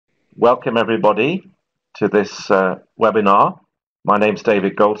Welcome everybody to this webinar. My name's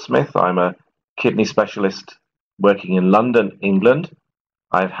David Goldsmith. I'm a kidney specialist working in London, England.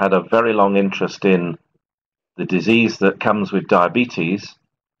 I've had a very long interest in the disease that comes with diabetes.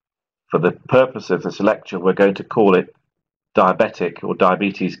 For the purpose of this lecture, we're going to call it diabetic or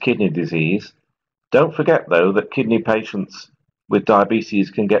diabetes kidney disease. Don't forget though that kidney patients with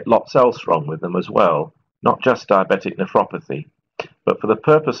diabetes can get lots else wrong with them as well, not just diabetic nephropathy. But for the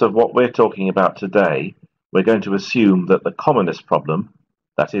purpose of what we're talking about today, we're going to assume that the commonest problem,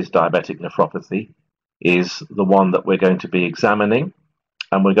 that is diabetic nephropathy, is the one that we're going to be examining.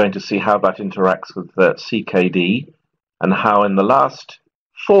 And we're going to see how that interacts with CKD and how in the last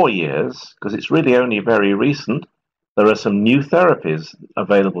 4 years, because it's really only very recent, there are some new therapies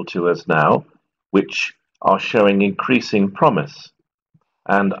available to us now which are showing increasing promise.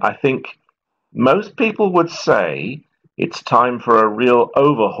 And I think most people would say it's time for a real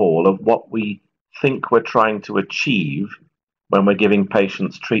overhaul of what we think we're trying to achieve when we're giving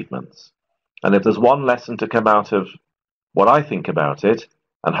patients treatments. And if there's one lesson to come out of what I think about it,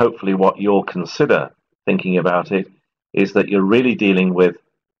 and hopefully what you'll consider thinking about it, is that you're really dealing with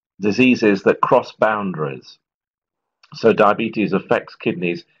diseases that cross boundaries. So diabetes affects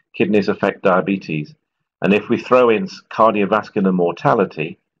kidneys, kidneys affect diabetes. And if we throw in cardiovascular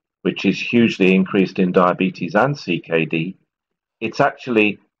mortality, which is hugely increased in diabetes and CKD, it's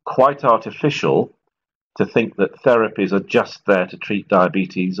actually quite artificial to think that therapies are just there to treat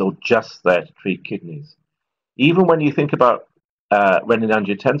diabetes or just there to treat kidneys. Even when you think about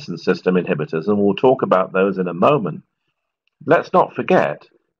renin-angiotensin system inhibitors, and we'll talk about those in a moment, let's not forget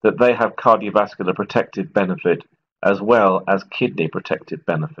that they have cardiovascular protective benefit as well as kidney protective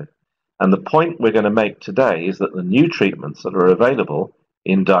benefit. And the point we're going to make today is that the new treatments that are available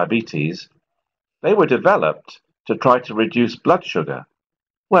in diabetes, they were developed to try to reduce blood sugar.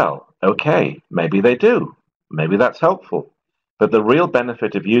 Well, okay, maybe they do. Maybe that's helpful. But the real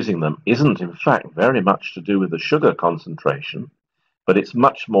benefit of using them isn't, in fact, very much to do with the sugar concentration, but it's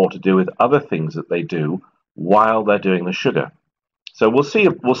much more to do with other things that they do while they're doing the sugar. So we'll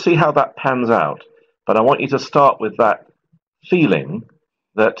see how that pans out. But I want you to start with that feeling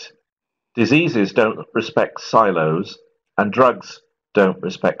that diseases don't respect silos and drugs don't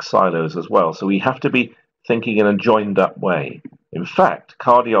respect silos as well. So we have to be thinking in a joined up way. In fact,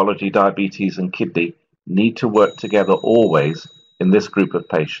 cardiology, diabetes, and kidney need to work together always in this group of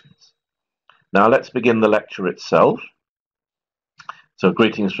patients. Now let's begin the lecture itself. So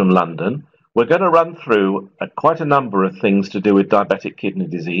greetings from London. We're going to run through quite a number of things to do with diabetic kidney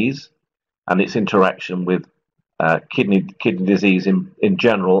disease and its interaction with kidney disease in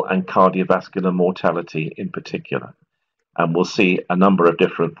general and cardiovascular mortality in particular. And we'll see a number of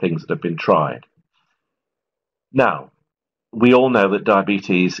different things that have been tried. Now, we all know that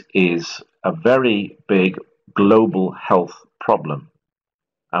diabetes is a very big global health problem.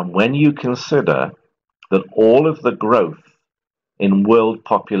 And when you consider that all of the growth in world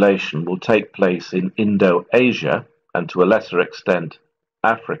population will take place in Indo-Asia and to a lesser extent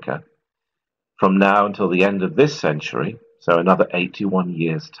Africa from now until the end of this century, so another 81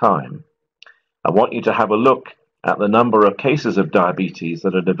 years' time, I want you to have a look at the number of cases of diabetes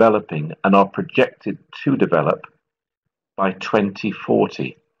that are developing and are projected to develop by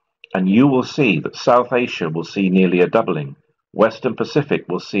 2040. And you will see that South Asia will see nearly a doubling. Western Pacific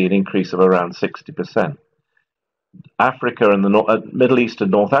will see an increase of around 60%. Africa and the Middle East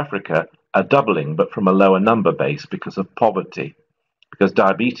and North Africa are doubling, but from a lower number base because of poverty. Because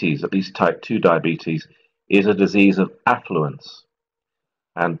diabetes, at least type 2 diabetes, is a disease of affluence.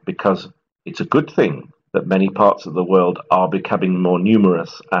 And because it's a good thing that many parts of the world are becoming more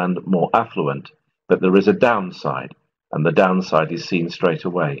numerous and more affluent, but there is a downside, and the downside is seen straight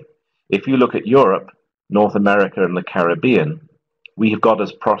away. If you look at Europe, North America, and the Caribbean, we've got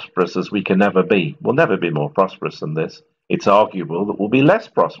as prosperous as we can ever be. We'll never be more prosperous than this. It's arguable that we'll be less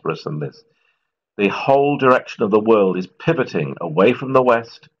prosperous than this. The whole direction of the world is pivoting away from the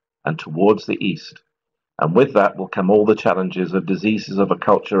West and towards the East. And with that will come all the challenges of diseases of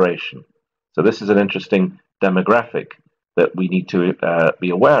acculturation. So this is an interesting demographic that we need to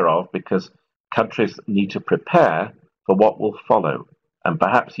be aware of, because countries need to prepare for what will follow. And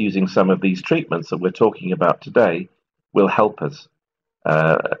perhaps using some of these treatments that we're talking about today will help us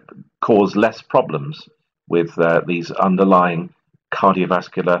cause less problems with these underlying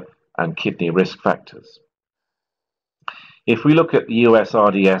cardiovascular and kidney risk factors. If we look at the US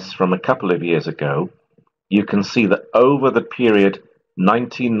RDS from a couple of years ago, you can see that over the period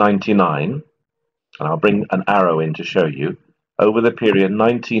 1999, and I'll bring an arrow in to show you, over the period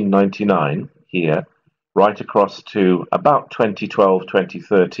 1999 here right across to about 2012,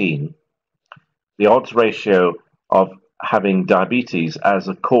 2013, the odds ratio of having diabetes as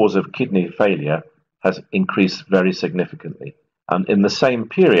a cause of kidney failure has increased very significantly. And in the same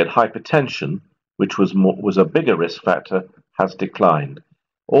period, hypertension, which was a bigger risk factor, has declined.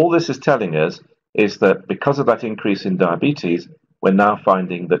 All this is telling us is that because of that increase in diabetes, we're now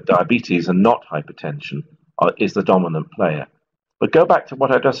finding that diabetes and not hypertension is the dominant player. But go back to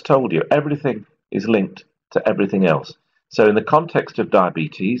what I just told you. Everything is linked to everything else. So in the context of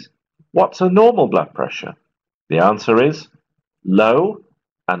diabetes, what's a normal blood pressure? The answer is low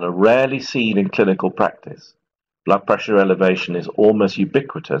and are rarely seen in clinical practice. Blood pressure elevation is almost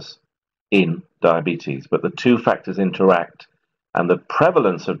ubiquitous in diabetes, but the two factors interact, and the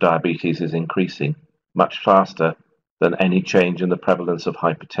prevalence of diabetes is increasing much faster than any change in the prevalence of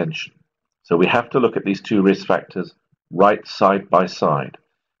hypertension. So we have to look at these two risk factors right side by side.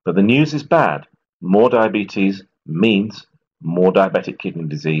 But the news is bad. More diabetes means more diabetic kidney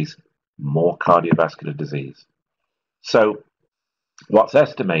disease, more cardiovascular disease. So what's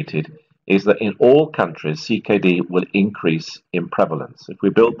estimated is that in all countries, CKD will increase in prevalence. If we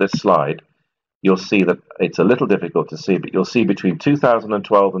build this slide, you'll see that it's a little difficult to see, but you'll see between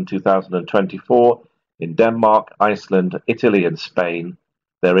 2012 and 2024, in Denmark, Iceland, Italy, and Spain,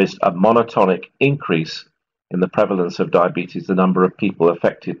 there is a monotonic increase in the prevalence of diabetes, the number of people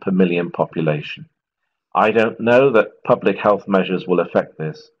affected per million population. I don't know that public health measures will affect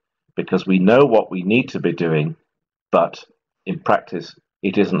this, because we know what we need to be doing, but in practice,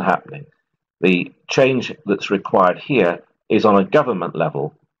 it isn't happening. The change that's required here is on a government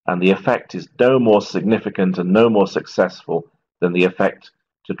level, and the effect is no more significant and no more successful than the effect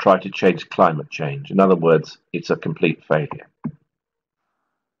to try to change climate change. In other words, it's a complete failure.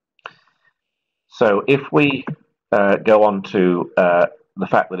 So if we go on to the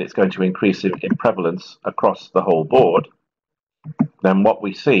fact that it's going to increase in prevalence across the whole board, then what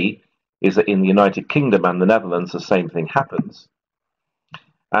we see is that in the United Kingdom and the Netherlands, the same thing happens.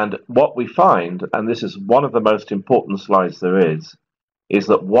 And what we find, and this is one of the most important slides there is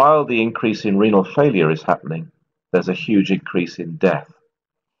that while the increase in renal failure is happening, there's a huge increase in death.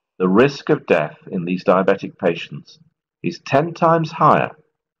 The risk of death in these diabetic patients is 10 times higher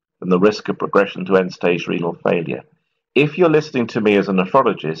than the risk of progression to end-stage renal failure. If you're listening to me as a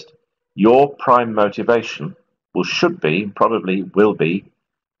nephrologist, your prime motivation should be, probably will be,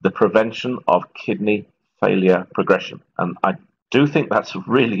 the prevention of kidney failure progression. And I do think that's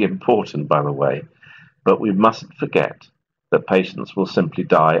really important, by the way, but we mustn't forget that patients will simply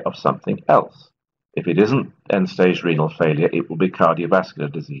die of something else. If it isn't end-stage renal failure, it will be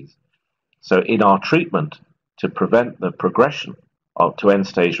cardiovascular disease. So in our treatment to prevent the progression to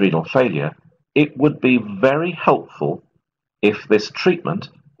end-stage renal failure, it would be very helpful if this treatment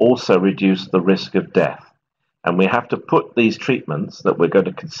also reduced the risk of death. And we have to put these treatments that we're going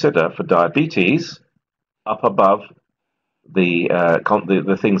to consider for diabetes up above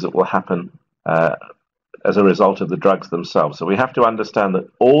the things that will happen as a result of the drugs themselves. So we have to understand that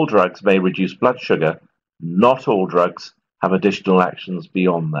all drugs may reduce blood sugar, not all drugs have additional actions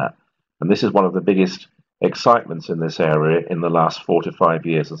beyond that. And this is one of the biggest excitements in this area in the last 4 to 5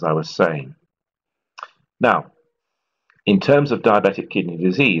 years, as I was saying. Now, in terms of diabetic kidney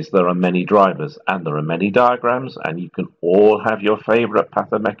disease, there are many drivers and there are many diagrams, and you can all have your favorite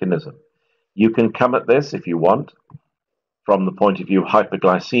pathomechanism. You can come at this, if you want, from the point of view of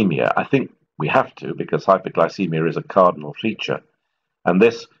hyperglycemia. I think we have to, because hyperglycemia is a cardinal feature. And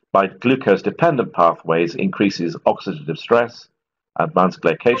this, by glucose-dependent pathways, increases oxidative stress, advanced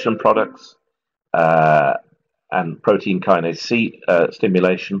glycation products, and protein kinase C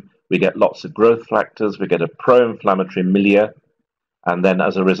stimulation. We get lots of growth factors, we get a pro-inflammatory milieu, and then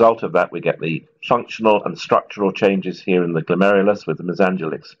as a result of that, we get the functional and structural changes here in the glomerulus with the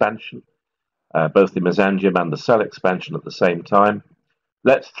mesangial expansion, both the mesangium and the cell expansion at the same time.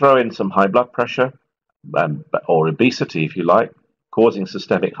 Let's throw in some high blood pressure, or obesity if you like, causing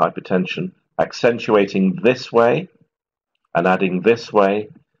systemic hypertension, accentuating this way and adding this way.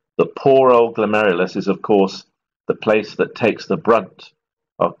 The poor old glomerulus is, of course, the place that takes the brunt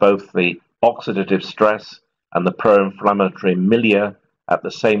of both the oxidative stress and the pro-inflammatory milieu at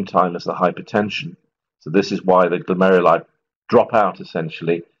the same time as the hypertension. So this is why the glomeruli drop out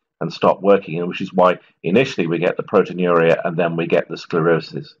essentially and stop working, and which is why initially we get the proteinuria and then we get the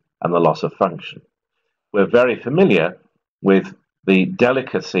sclerosis and the loss of function. We're very familiar with the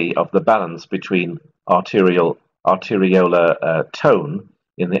delicacy of the balance between arteriolar tone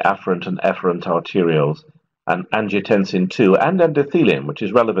in the afferent and efferent arterioles, and angiotensin II and endothelium, which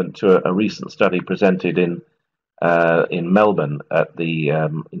is relevant to a recent study presented in Melbourne at the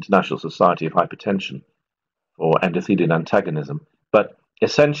International Society of Hypertension, for endothelin antagonism. But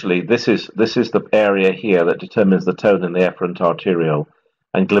essentially, this is the area here that determines the tone in the efferent arteriole.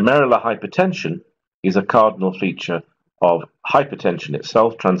 And glomerular hypertension is a cardinal feature of hypertension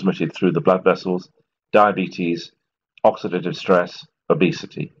itself, transmitted through the blood vessels, diabetes, oxidative stress,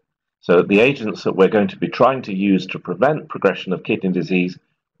 obesity. So the agents that we're going to be trying to use to prevent progression of kidney disease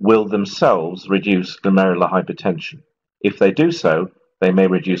will themselves reduce glomerular hypertension. If they do so, they may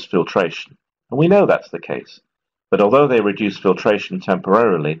reduce filtration. And we know that's the case. But although they reduce filtration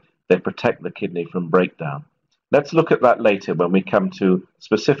temporarily, they protect the kidney from breakdown. Let's look at that later when we come to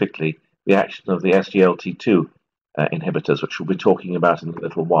specifically the action of the SGLT2 inhibitors, which we'll be talking about in a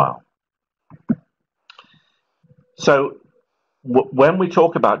little while. So when we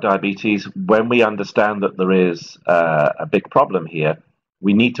talk about diabetes, when we understand that there is a big problem here,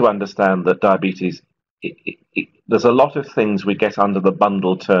 we need to understand that diabetes, there's a lot of things we get under the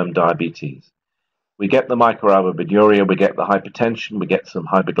bundle term diabetes. We get the microalbuminuria, we get the hypertension, we get some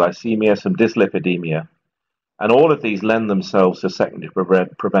hyperglycemia, some dyslipidemia, and all of these lend themselves to secondary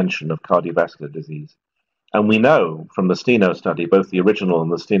prevention of cardiovascular disease. And we know from the Steno study, both the original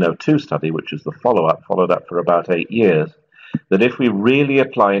and the Steno 2 study, which is the follow-up, followed up for about 8 years, that if we really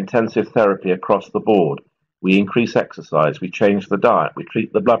apply intensive therapy across the board, we increase exercise, we change the diet, we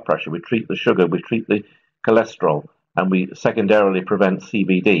treat the blood pressure, we treat the sugar, we treat the cholesterol, and we secondarily prevent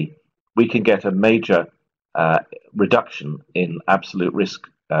CVD, we can get a major reduction in absolute risk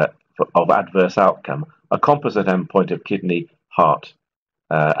of adverse outcome, a composite endpoint of kidney heart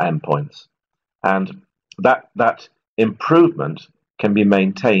endpoints. And that improvement can be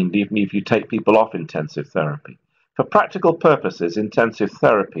maintained even if you take people off intensive therapy. For practical purposes, intensive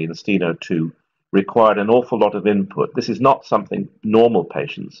therapy in Steno 2 required an awful lot of input. This is not something normal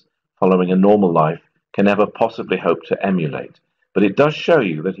patients following a normal life can ever possibly hope to emulate. But it does show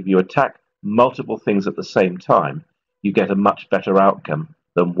you that if you attack multiple things at the same time, you get a much better outcome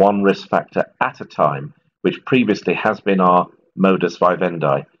than one risk factor at a time, which previously has been our modus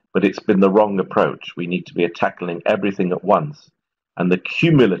vivendi, but it's been the wrong approach. We need to be tackling everything at once, and the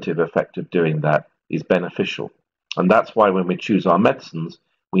cumulative effect of doing that is beneficial. And that's why when we choose our medicines,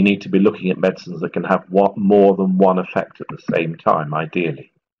 we need to be looking at medicines that can have more than one effect at the same time,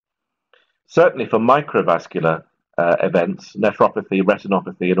 ideally. Certainly for microvascular events, nephropathy,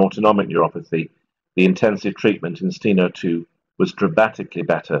 retinopathy, and autonomic neuropathy, the intensive treatment in Steno 2 was dramatically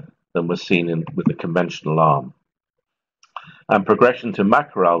better than was seen with the conventional arm. And progression to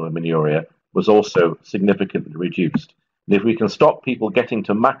macroalbuminuria was also significantly reduced. And if we can stop people getting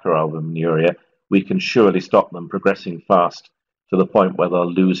to macroalbuminuria, we can surely stop them progressing fast to the point where they'll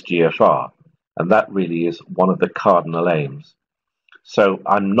lose GFR. And that really is one of the cardinal aims. So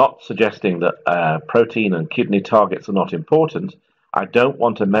I'm not suggesting that protein and kidney targets are not important. I don't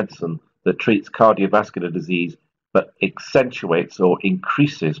want a medicine that treats cardiovascular disease but accentuates or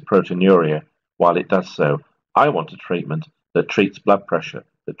increases proteinuria while it does so. I want a treatment that treats blood pressure,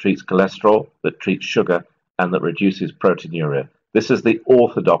 that treats cholesterol, that treats sugar, and that reduces proteinuria. This is the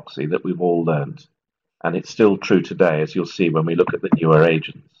orthodoxy that we've all learned, and it's still true today, as you'll see when we look at the newer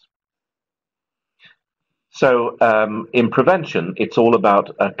agents. So in prevention, it's all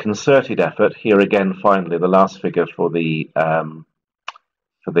about a concerted effort. Here again, finally, the last figure for the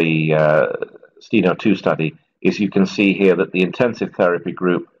Steno 2 study is you can see here that the intensive therapy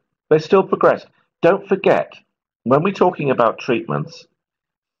group, they still progressed. Don't forget, when we're talking about treatments,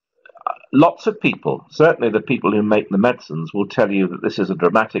 lots of people, certainly the people who make the medicines, will tell you that this is a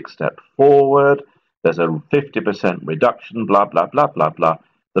dramatic step forward, there's a 50% reduction, blah, blah, blah, blah, blah.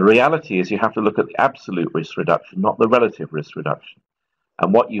 The reality is you have to look at the absolute risk reduction, not the relative risk reduction.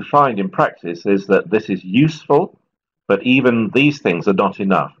 And what you find in practice is that this is useful, but even these things are not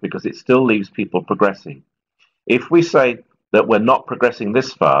enough because it still leaves people progressing. If we say that we're not progressing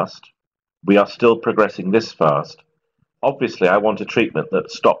this fast, we are still progressing this fast, obviously I want a treatment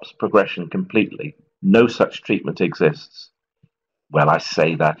that stops progression completely. No such treatment exists. Well, I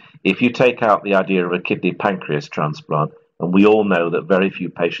say that. If you take out the idea of a kidney pancreas transplant, and we all know that very few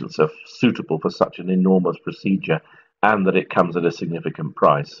patients are suitable for such an enormous procedure and that it comes at a significant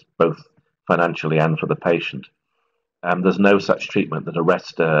price, both financially and for the patient. There's no such treatment that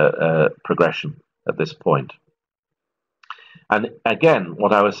arrests progression at this point. And again,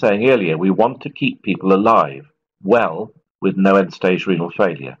 what I was saying earlier, we want to keep people alive, well, with no end-stage renal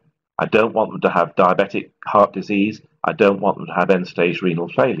failure. I don't want them to have diabetic heart disease. I don't want them to have end-stage renal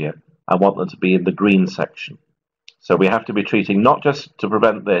failure. I want them to be in the green section. So we have to be treating not just to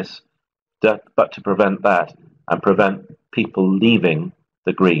prevent this, but to prevent that and prevent people leaving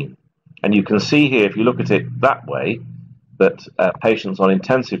the green. And you can see here, if you look at it that way, that patients on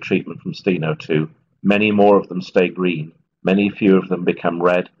intensive treatment from Steno 2 many more of them stay green. Many few of them become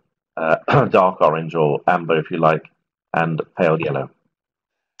red, dark orange, or amber, if you like, and pale yellow.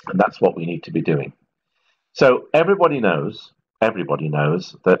 And that's what we need to be doing. So everybody knows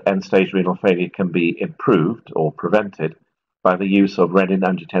that end-stage renal failure can be improved or prevented by the use of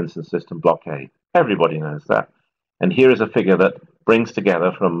renin-angiotensin system blockade. Everybody knows that. And here is a figure that brings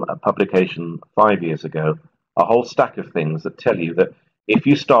together from a publication 5 years ago a whole stack of things that tell you that if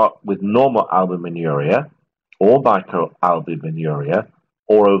you start with normal albuminuria or microalbuminuria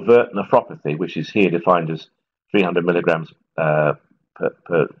or overt nephropathy, which is here defined as 300 milligrams per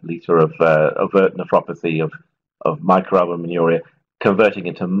liter of overt nephropathy of microalbuminuria converting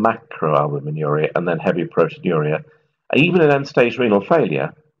into macroalbuminuria and then heavy proteinuria, even in end-stage renal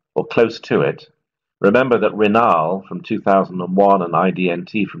failure or close to it. Remember that Renal from 2001 and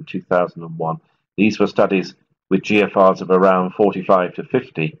IDNT from 2001, these were studies with GFRs of around 45 to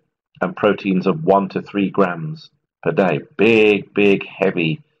 50 and proteins of 1 to 3 grams per day. Big,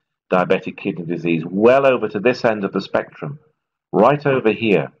 heavy diabetic kidney disease, well over to this end of the spectrum, right over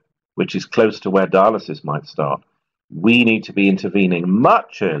here, which is close to where dialysis might start. We need to be intervening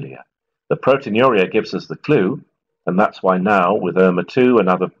much earlier. The proteinuria gives us the clue, and that's why now, with IRMA2 and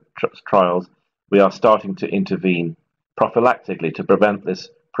other trials, we are starting to intervene prophylactically to prevent this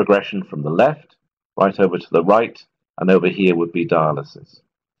progression from the left, right over to the right, and over here would be dialysis.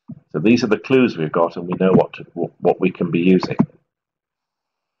 So these are the clues we've got, and we know what we can be using.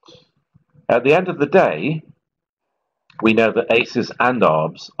 At the end of the day, we know that ACEs and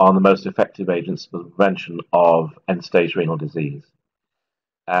ARBs are the most effective agents for the prevention of end-stage renal disease.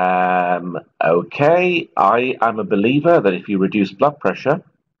 Okay, I am a believer that if you reduce blood pressure,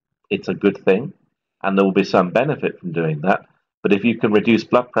 it's a good thing, and there will be some benefit from doing that. But if you can reduce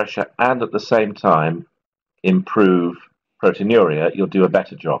blood pressure and at the same time improve proteinuria, you'll do a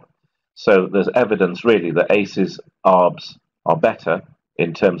better job. So there's evidence really that ACEs, ARBs are better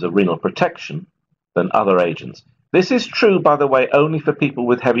in terms of renal protection than other agents. This is true, by the way, only for people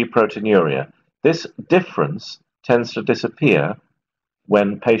with heavy proteinuria. This difference tends to disappear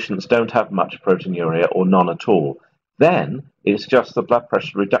when patients don't have much proteinuria or none at all. Then it's just the blood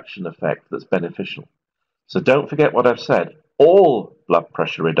pressure reduction effect that's beneficial. So don't forget what I've said. All blood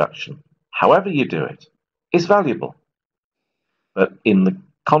pressure reduction, however you do it, is valuable. But in the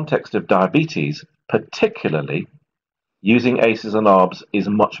context of diabetes, particularly, using ACEs and ARBs is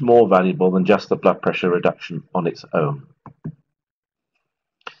much more valuable than just the blood pressure reduction on its own.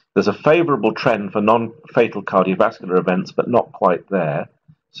 There's a favorable trend for non-fatal cardiovascular events, but not quite there.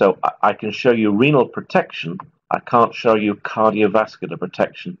 So I can show you renal protection. I can't show you cardiovascular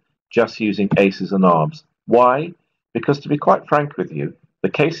protection just using ACEs and ARBs. Why? Because to be quite frank with you,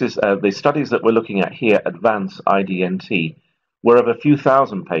 the studies that we're looking at here, Advance, IDNT, were of a few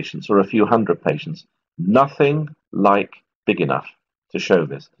thousand patients or a few hundred patients. Nothing like big enough to show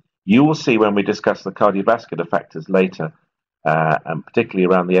this. You will see when we discuss the cardiovascular factors later, and particularly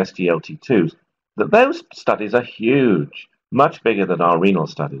around the SGLT2s, that those studies are huge, much bigger than our renal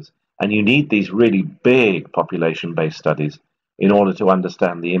studies. And you need these really big population-based studies in order to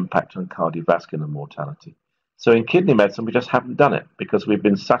understand the impact on cardiovascular mortality. So in kidney medicine, we just haven't done it because we've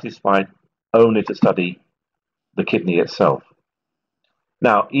been satisfied only to study the kidney itself.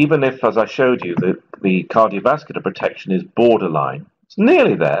 Now, even if, as I showed you, the cardiovascular protection is borderline, it's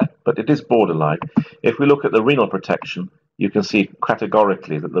nearly there, but it is borderline. If we look at the renal protection, you can see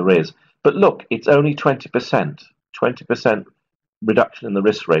categorically that there is. But look, it's only 20%, 20% reduction in the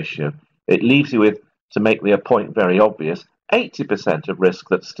risk ratio. It leaves you with, to make the point very obvious, 80% of risk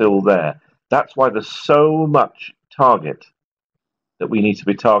that's still there. That's why there's so much target that we need to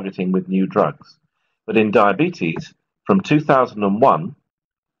be targeting with new drugs. But in diabetes, from 2001,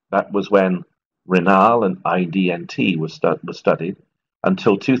 that was when Renal and IDNT was studied,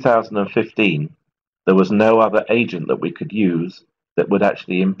 until 2015, there was no other agent that we could use that would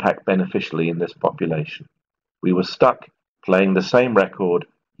actually impact beneficially in this population. We were stuck playing the same record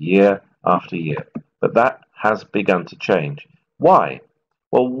year after year. But that has begun to change. Why?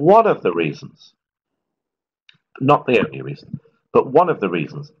 Well, one of the reasons, not the only reason, but one of the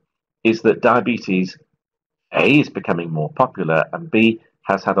reasons is that diabetes, A, is becoming more popular, and B,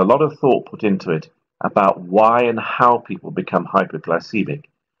 has had a lot of thought put into it about why and how people become hyperglycemic.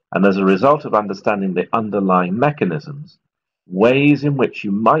 And as a result of understanding the underlying mechanisms, ways in which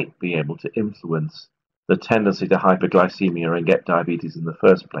you might be able to influence the tendency to hyperglycemia and get diabetes in the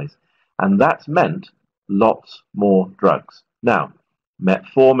first place. And that's meant lots more drugs. Now,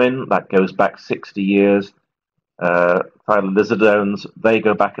 metformin, that goes back 60 years. Thiolidones, they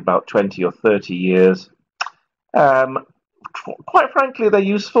go back about 20 or 30 years. Quite frankly, they're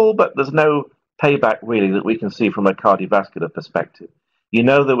useful, but there's no payback really that we can see from a cardiovascular perspective. You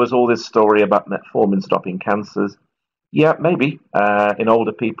know, there was all this story about metformin stopping cancers. Yeah, maybe in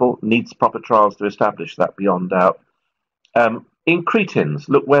older people, needs proper trials to establish that beyond doubt. Incretins,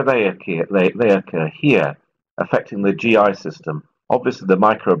 look where they occur. They occur here, affecting the GI system. Obviously, the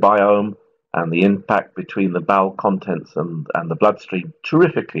microbiome and the impact between the bowel contents and the bloodstream,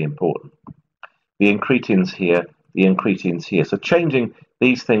 terrifically important. The incretins here, the incretins here. So changing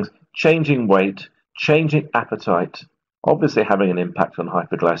these things, changing weight, changing appetite, obviously having an impact on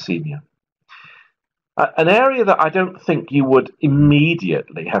hyperglycemia. An area that I don't think you would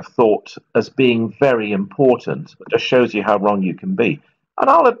immediately have thought as being very important, but just shows you how wrong you can be. And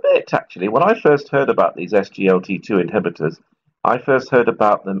I'll admit, actually, when I first heard about these SGLT2 inhibitors, I first heard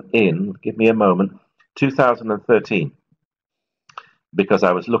about them in, give me a moment, 2013, because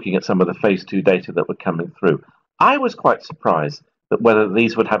I was looking at some of the phase 2 data that were coming through. I was quite surprised that whether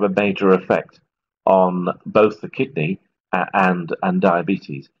these would have a major effect on both the kidney and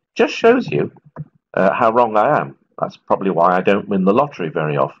diabetes. Just shows you how wrong I am. That's probably why I don't win the lottery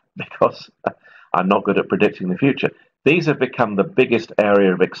very often, because I'm not good at predicting the future. These have become the biggest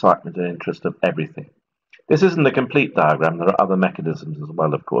area of excitement and interest of everything. This isn't a complete diagram. There are other mechanisms as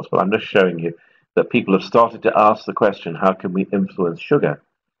well, of course, but I'm just showing you that people have started to ask the question, how can we influence sugar?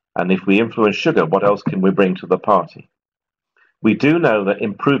 And if we influence sugar, what else can we bring to the party? We do know that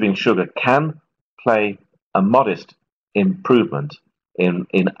improving sugar can play a modest improvement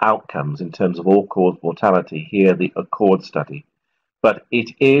in outcomes in terms of all-cause mortality, here the ACCORD study. But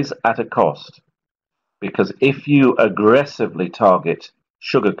it is at a cost, because if you aggressively target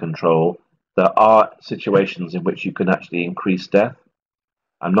sugar control, there are situations in which you can actually increase death.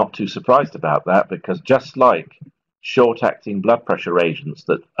 I'm not too surprised about that, because just like short-acting blood pressure agents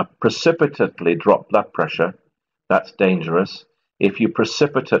that precipitately drop blood pressure, that's dangerous. If you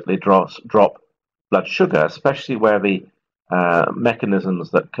precipitately drop blood sugar, especially where the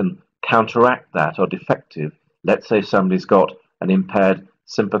mechanisms that can counteract that are defective, let's say somebody's got an impaired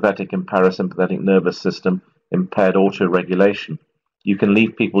sympathetic and parasympathetic nervous system, impaired autoregulation, you can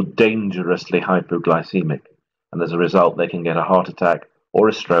leave people dangerously hypoglycemic, and as a result they can get a heart attack or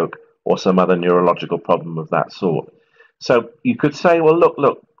a stroke or some other neurological problem of that sort. So you could say, well,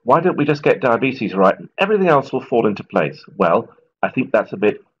 look, why don't we just get diabetes right and everything else will fall into place? Well, I think that's a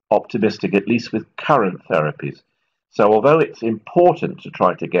bit optimistic, at least with current therapies. So although it's important to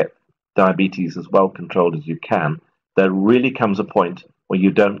try to get diabetes as well controlled as you can, there really comes a point where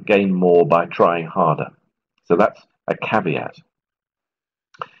you don't gain more by trying harder. So that's a caveat.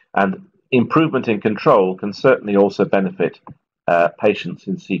 And improvement in control can certainly also benefit patients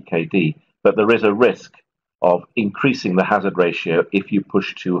in CKD, but there is a risk of increasing the hazard ratio if you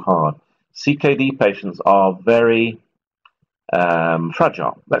push too hard. CKD patients are very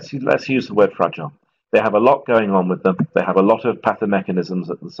fragile. Let's use the word fragile. They have a lot going on with them. They have a lot of pathomechanisms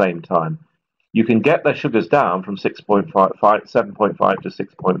at the same time. You can get their sugars down from 7.5 to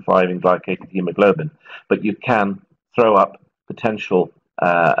 6.5 in glycated hemoglobin, but you can throw up potential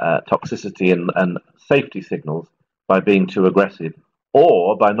toxicity and safety signals by being too aggressive,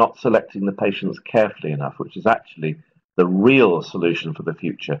 or by not selecting the patients carefully enough, which is actually the real solution for the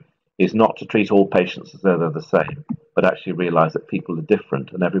future, is not to treat all patients as though they're the same, but actually realize that people are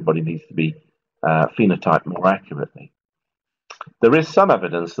different and everybody needs to be phenotyped more accurately. There is some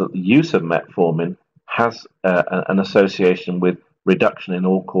evidence that the use of metformin has an association with reduction in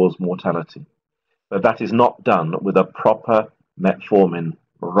all-cause mortality, but that is not done with a proper metformin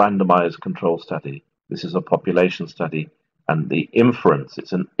randomized control study. This is a population study, and the inference,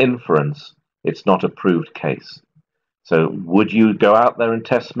 it's an inference, it's not a proved case. So would you go out there and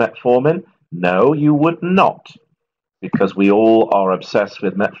test metformin? No, you would not, because we all are obsessed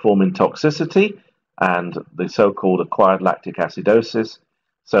with metformin toxicity and the so-called acquired lactic acidosis.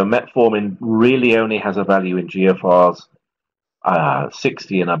 So metformin really only has a value in GFRs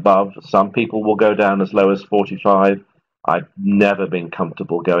 60 and above. Some people will go down as low as 45. I've never been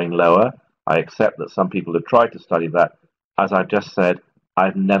comfortable going lower. I accept that some people have tried to study that. As I've just said,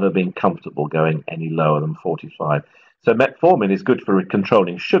 I've never been comfortable going any lower than 45. So metformin is good for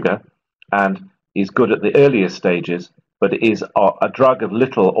controlling sugar and is good at the earliest stages, but it is a drug of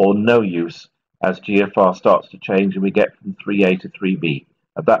little or no use as GFR starts to change and we get from 3A to 3B.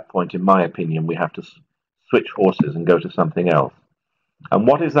 At that point, in my opinion, we have to switch horses and go to something else. And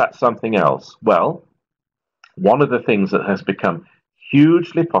what is that something else? Well, one of the things that has become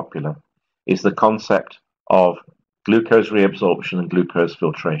hugely popular is the concept of glucose reabsorption and glucose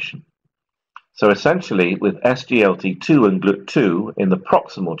filtration. So essentially, with SGLT2 and GLUT2 in the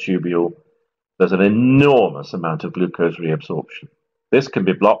proximal tubule, there's an enormous amount of glucose reabsorption. This can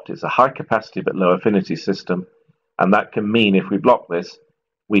be blocked. It's a high capacity but low affinity system, and that can mean if we block this,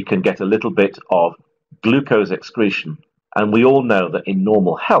 we can get a little bit of glucose excretion. And we all know that in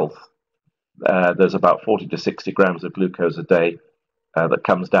normal health, there's about 40 to 60 grams of glucose a day that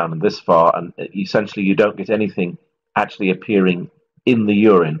comes down in this far, and essentially you don't get anything actually appearing in the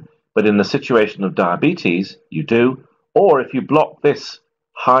urine. But in the situation of diabetes, you do. Or if you block this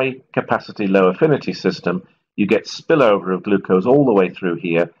high capacity, low affinity system, you get spillover of glucose all the way through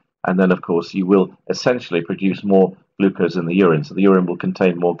here, and then of course you will essentially produce more glucose in the urine, so the urine will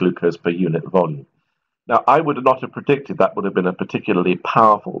contain more glucose per unit volume. Now, I would not have predicted that would have been a particularly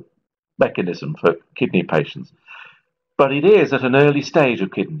powerful mechanism for kidney patients, but it is at an early stage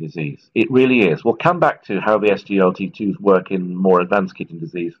of kidney disease. It really is. We'll come back to how the SGLT2s work in more advanced kidney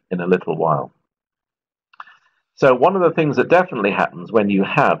disease in a little while. So one of the things that definitely happens when you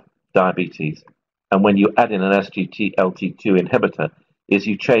have diabetes and when you add in an SGLT2 inhibitor is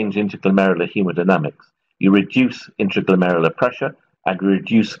you change interglomerular hemodynamics. You reduce intraglomerular pressure and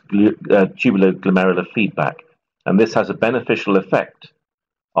reduce tubular-glomerular feedback. And this has a beneficial effect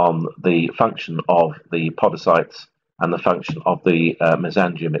on the function of the podocytes and the function of the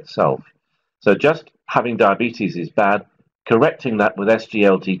mesangium itself. So just having diabetes is bad. Correcting that with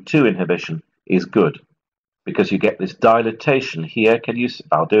SGLT2 inhibition is good, because you get this dilatation here.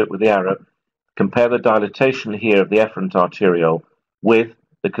 I'll do it with the arrow. Compare the dilatation here of the efferent arteriole with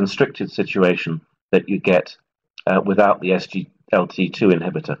the constricted situation that you get without the SGLT2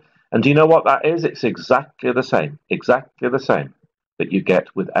 inhibitor. And do you know what that is? It's exactly the same that you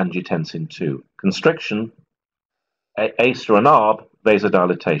get with angiotensin 2. Constriction, ACE or an ARB,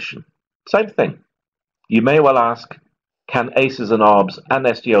 vasodilatation. Same thing. You may well ask, can ACEs and ARBs and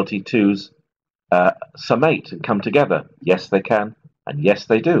SGLT2s summate and come together? Yes, they can, and yes,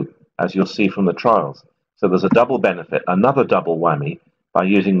 they do, as you'll see from the trials. So there's a double benefit, another double whammy, by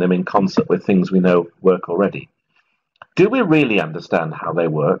using them in concert with things we know work already. Do we really understand how they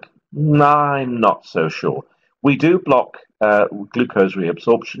work? No, I'm not so sure. We do block glucose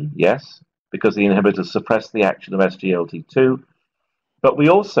reabsorption, yes, because the inhibitors suppress the action of SGLT2, but we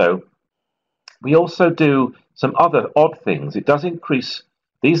also do some other odd things. It does increase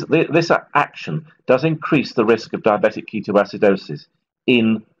this action does increase the risk of diabetic ketoacidosis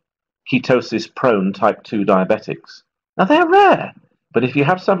in ketosis-prone type 2 diabetics. Now, they're rare, but if you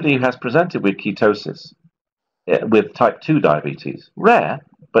have somebody who has presented with ketosis, with type 2 diabetes, rare,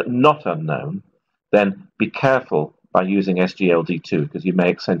 but not unknown, then be careful by using SGLT2 because you may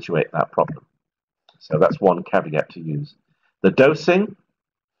accentuate that problem. So that's one caveat to use. The dosing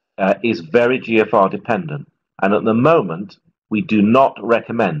is very GFR dependent, and at the moment, we do not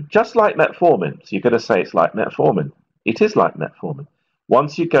recommend, just like metformin. So you're going to say it's like metformin. It is like metformin.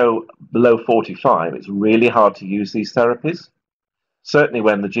 Once you go below 45, it's really hard to use these therapies, certainly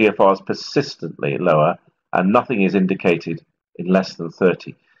when the GFR is persistently lower and nothing is indicated in less than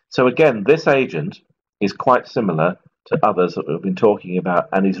 30. So again, this agent is quite similar to others that we've been talking about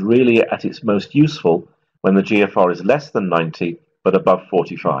and is really at its most useful when the GFR is less than 90 but above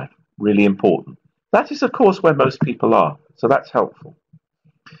 45. Really important. That is, of course, where most people are, so that's helpful.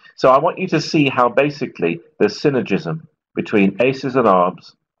 So I want you to see how basically there's synergism between ACEs and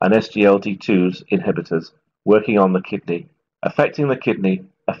ARBs and SGLT2s inhibitors working on the kidney, affecting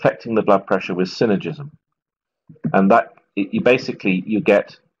the blood pressure with synergism. And that you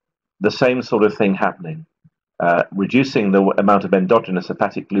get the same sort of thing happening, reducing the amount of endogenous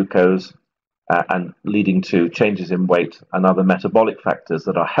hepatic glucose and leading to changes in weight and other metabolic factors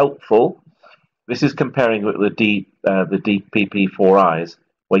that are helpful. This is comparing with the DPP4Is,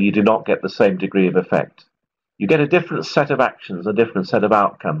 where you do not get the same degree of effect. You get a different set of actions, a different set of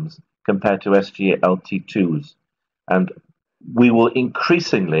outcomes compared to SGLT2s. And we will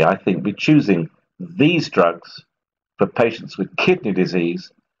increasingly, I think, be choosing these drugs for patients with kidney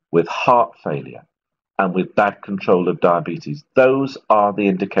disease, with heart failure, and with bad control of diabetes. Those are the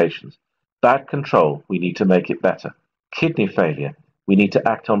indications. Bad control, we need to make it better. Kidney failure, we need to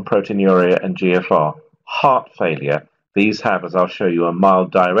act on proteinuria and GFR. Heart failure, these have, as I'll show you, a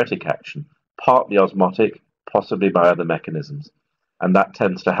mild diuretic action, partly osmotic, possibly by other mechanisms. And that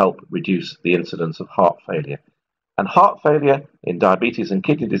tends to help reduce the incidence of heart failure. And heart failure in diabetes and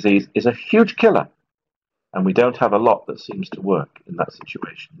kidney disease is a huge killer. And we don't have a lot that seems to work in that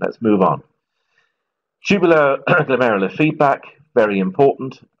situation. Let's move on. Tubular glomerular feedback, very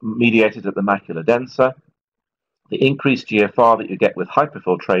important, mediated at the macula densa. The increased GFR that you get with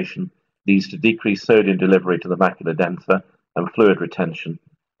hyperfiltration leads to decreased sodium delivery to the macula densa and fluid retention.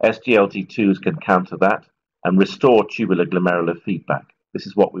 SGLT2s can counter that and restore tubular glomerular feedback. This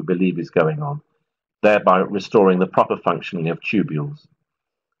is what we believe is going on. thereby restoring the proper functioning of tubules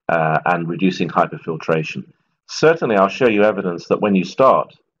and reducing hyperfiltration. Certainly, I'll show you evidence that when you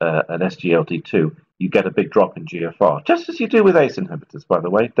start an SGLT2, you get a big drop in GFR, just as you do with ACE inhibitors, by the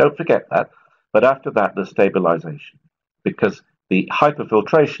way. Don't forget that. But after that, there's stabilization, because the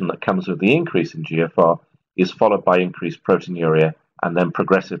hyperfiltration that comes with the increase in GFR is followed by increased proteinuria and then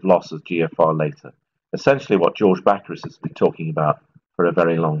progressive loss of GFR later. Essentially what George Baccharis has been talking about for a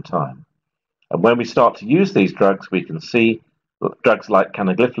very long time. And when we start to use these drugs, we can see drugs like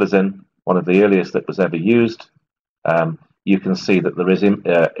canagliflozin, one of the earliest that was ever used. You can see that there is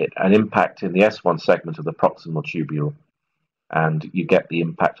an impact in the S1 segment of the proximal tubule, and you get the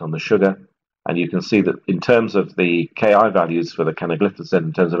impact on the sugar. And you can see that in terms of the Ki values for the canagliflozin,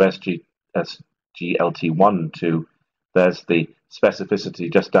 in terms of SGLT1 and 2, there's the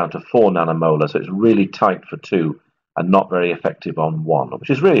specificity just down to 4 nanomolar. So it's really tight for 2 and not very effective on 1, which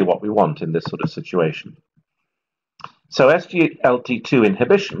is really what we want in this sort of situation. So SGLT2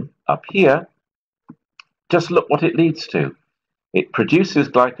 inhibition up here, just look what it leads to. It produces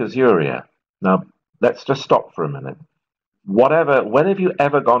glycosuria. Now, let's just stop for a minute. When have you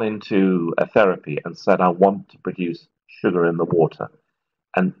ever gone into a therapy and said, I want to produce sugar in the water?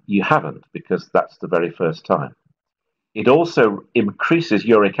 And you haven't, because that's the very first time. It also increases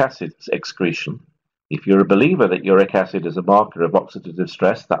uric acid excretion. If you're a believer that uric acid is a marker of oxidative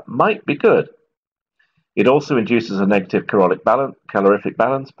stress, that might be good. It also induces a negative calorific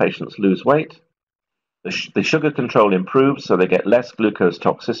balance. Patients lose weight. The sugar control improves, so they get less glucose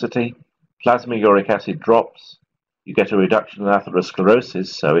toxicity. Plasma uric acid drops. You get a reduction in atherosclerosis,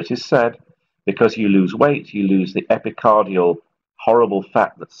 so it is said. Because you lose weight, you lose the epicardial horrible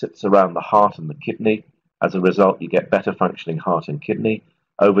fat that sits around the heart and the kidney. As a result, you get better functioning heart and kidney.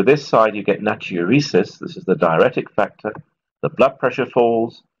 Over this side, you get natriuresis. This is the diuretic factor. The blood pressure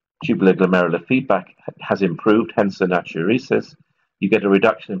falls. Tubular glomerular feedback has improved, hence the natriuresis. You get a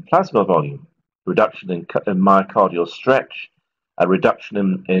reduction in plasma volume, reduction in myocardial stretch, a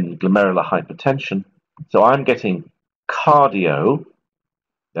reduction in glomerular hypertension. So I'm getting cardio,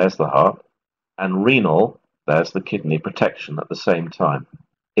 there's the heart, and renal, there's the kidney, protection at the same time.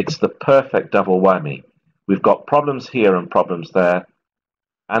 It's the perfect double whammy. We've got problems here and problems there,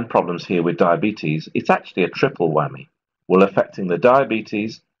 and problems here with diabetes. It's actually a triple whammy. We're affecting the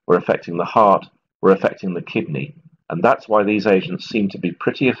diabetes, we're affecting the heart, we're affecting the kidney. And that's why these agents seem to be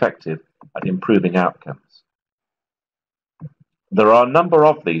pretty effective at improving outcomes. There are a number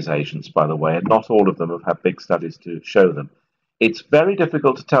of these agents, by the way, and not all of them have had big studies to show them. It's very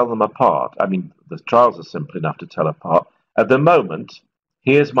difficult to tell them apart. I mean, the trials are simple enough to tell apart. At the moment,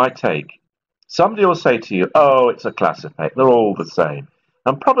 here's my take. Somebody will say to you, oh, it's a class effect. They're all the same.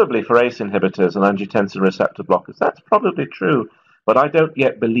 And probably for ACE inhibitors and angiotensin receptor blockers, that's probably true. But I don't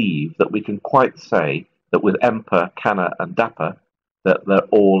yet believe that we can quite say that with EMPA, CANA, and DAPA, that they're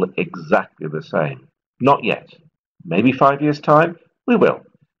all exactly the same. Not yet. Maybe 5 years' time, we will.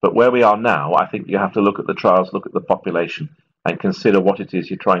 But where we are now, I think you have to look at the trials, look at the population, and consider what it is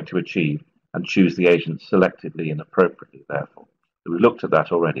you're trying to achieve, and choose the agents selectively and appropriately, therefore. So we looked at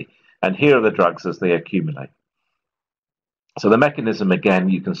that already. And here are the drugs as they accumulate. So the mechanism, again,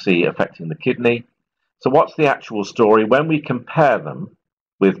 you can see affecting the kidney. So what's the actual story? When we compare them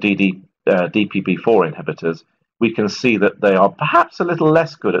with DPP4 inhibitors, we can see that they are perhaps a little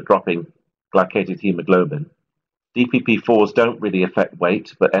less good at dropping glycated hemoglobin. DPP4s don't really affect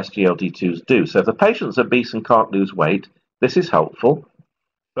weight, but SGLT2s do. So if the patient's obese and can't lose weight, this is helpful.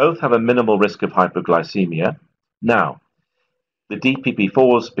 Both have a minimal risk of hypoglycemia. Now, the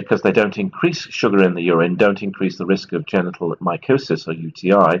DPP4s, because they don't increase sugar in the urine, don't increase the risk of genital mycosis or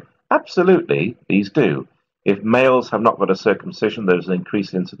UTI. Absolutely, these do. If males have not got a circumcision, there's an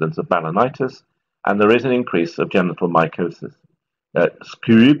increased incidence of balanitis, and there is an increase of genital mycosis.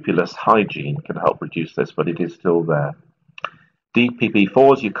 Scrupulous hygiene can help reduce this, but it is still there.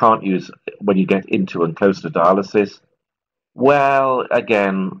 DPP4s you can't use when you get into and close to dialysis. Well,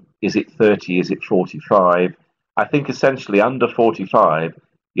 again, is it 30? Is it 45? I think essentially under 45,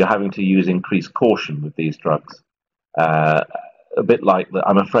 you're having to use increased caution with these drugs. A bit like,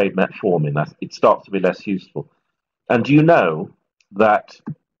 I'm afraid, metformin. It starts to be less useful. And do you know that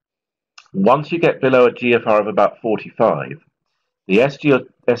once you get below a GFR of about 45, the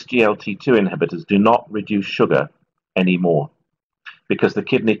SGLT2 inhibitors do not reduce sugar anymore because the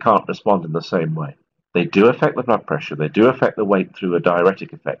kidney can't respond in the same way. They do affect the blood pressure, they do affect the weight through a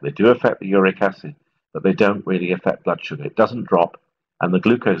diuretic effect, they do affect the uric acid, but they don't really affect blood sugar. It doesn't drop, and the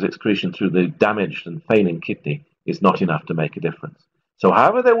glucose excretion through the damaged and failing kidney is not enough to make a difference. So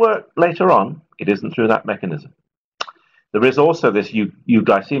however they work later on, it isn't through that mechanism. There is also this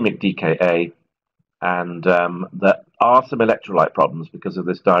euglycemic DKA, And there are some electrolyte problems because of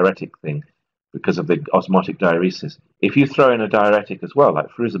this diuretic thing, because of the osmotic diuresis. If you throw in a diuretic as well, like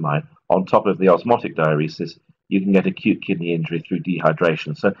furosemide, on top of the osmotic diuresis, you can get acute kidney injury through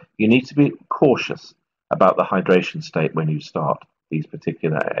dehydration. So you need to be cautious about the hydration state when you start these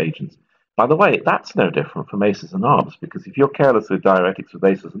particular agents. By the way, that's no different from ACEs and ARBs, because if you're careless with diuretics with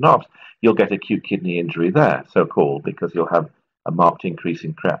ACEs and ARBs, you'll get acute kidney injury there, so-called, because you'll have a marked increase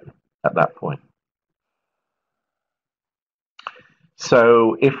in CREP at that point.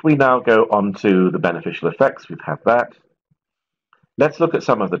 So if we now go on to the beneficial effects, we've had that. Let's look at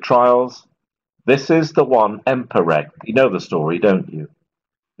some of the trials. This is the one, EMPA-REG. You know the story, don't you?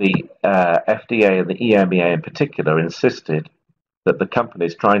 The FDA and the EMEA in particular insisted that the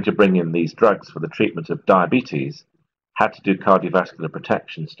companies trying to bring in these drugs for the treatment of diabetes had to do cardiovascular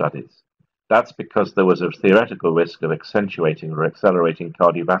protection studies. That's because there was a theoretical risk of accentuating or accelerating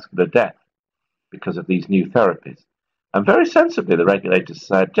cardiovascular death because of these new therapies. And very sensibly, the regulators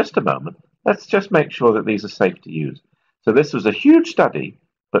said, just a moment, let's just make sure that these are safe to use. So this was a huge study,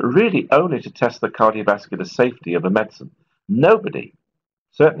 but really only to test the cardiovascular safety of a medicine. Nobody,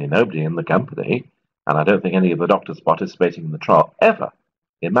 certainly nobody in the company, and I don't think any of the doctors participating in the trial ever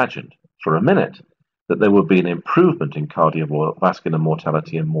imagined for a minute that there would be an improvement in cardiovascular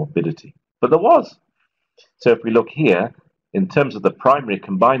mortality and morbidity. But there was. So if we look here, in terms of the primary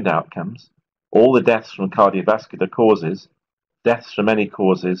combined outcomes, all the deaths from cardiovascular causes, deaths from any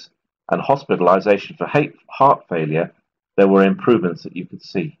causes, and hospitalization for heart failure, there were improvements that you could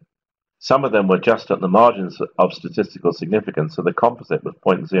see. Some of them were just at the margins of statistical significance, so the composite was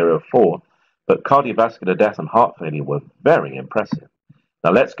 0.04, but cardiovascular death and heart failure were very impressive.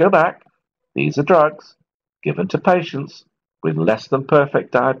 Now let's go back. These are drugs given to patients with less than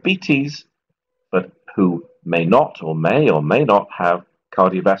perfect diabetes, but who may or may not have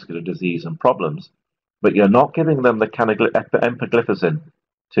cardiovascular disease and problems, but you're not giving them the empagliflozin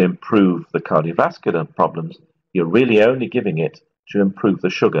to improve the cardiovascular problems. You're really only giving it to improve the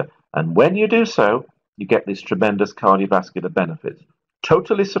sugar. And when you do so, you get these tremendous cardiovascular benefits.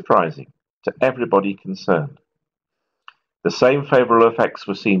 Totally surprising to everybody concerned. The same favorable effects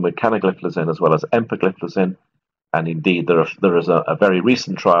were seen with canagliflozin as well as empagliflozin. And indeed, there is a very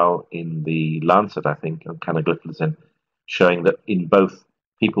recent trial in the Lancet, I think, on canagliflozin, showing that in both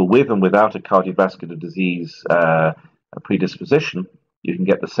people with and without a cardiovascular disease predisposition, you can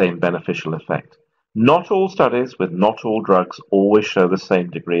get the same beneficial effect. Not all studies with not all drugs always show the same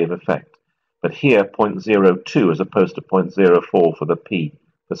degree of effect, but here 0.02 as opposed to 0.04 for the P,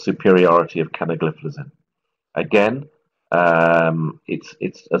 the superiority of canagliflozin. Again,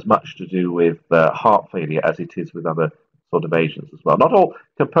 it's as much to do with heart failure as it is with other sort of agents as well. Not all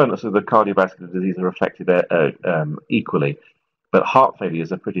components of the cardiovascular disease are affected equally, but heart failure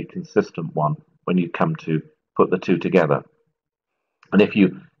is a pretty consistent one when you come to put the two together. And if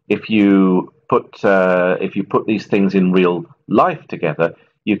you put these things in real life together,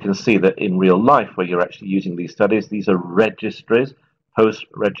 you can see that in real life, where you're actually using these studies, these are registries,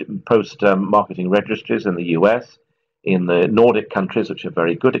 post-marketing registries in the US, in the Nordic countries, which are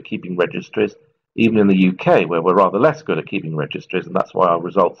very good at keeping registries, even in the UK, where we're rather less good at keeping registries, and that's why our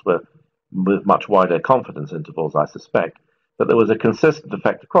results were with much wider confidence intervals, I suspect. But there was a consistent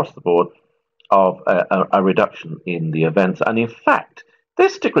effect across the board of a reduction in the events. And in fact,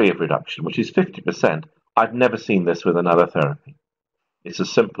 this degree of reduction, which is 50%, I've never seen this with another therapy. It's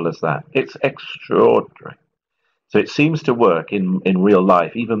as simple as that. It's extraordinary. So it seems to work in real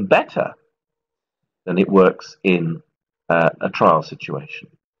life even better than it works in a trial situation.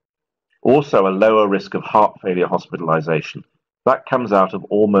 Also, a lower risk of heart failure hospitalization. That comes out of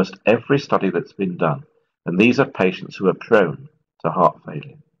almost every study that's been done. And these are patients who are prone to heart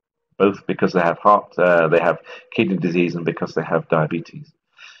failure, both because they have kidney disease and because they have diabetes.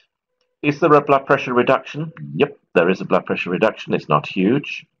 Is there a blood pressure reduction? Yep, there is a blood pressure reduction. It's not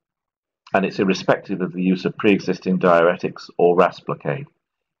huge, and it's irrespective of the use of pre-existing diuretics or RAS blockade.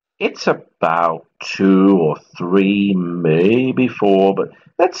 It's about 2 or 3, maybe 4, but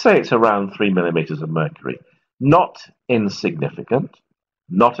let's say it's around 3 millimeters of mercury. Not insignificant,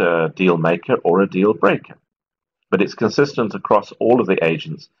 not a deal maker or a deal breaker, but it's consistent across all of the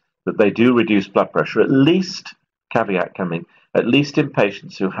agents that they do reduce blood pressure, at least, caveat coming, at least in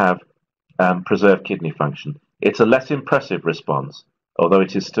patients who have preserved kidney function. It's a less impressive response, although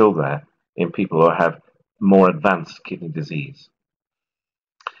it is still there in people who have more advanced kidney disease.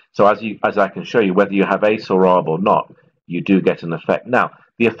 So as I can show you, whether you have ACE or ARB or not, you do get an effect. Now,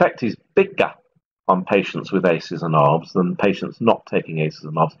 the effect is bigger on patients with ACEs and ARBs than patients not taking ACEs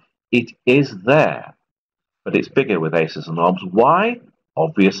and ARBs. It is there, but it's bigger with ACEs and ARBs. Why?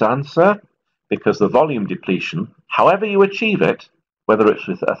 Obvious answer, because the volume depletion, however you achieve it, whether it's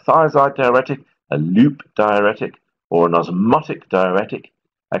with a thiazide diuretic, a loop diuretic, or an osmotic diuretic,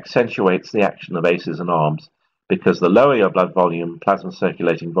 accentuates the action of ACEs and ARBs, because the lower your blood volume, plasma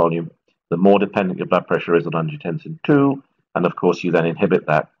circulating volume, the more dependent your blood pressure is on angiotensin II, and of course you then inhibit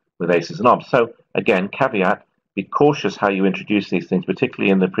that with ACEs and ARBs. So again, caveat, be cautious how you introduce these things,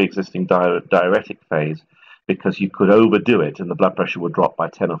 particularly in the pre-existing diuretic phase, because you could overdo it and the blood pressure would drop by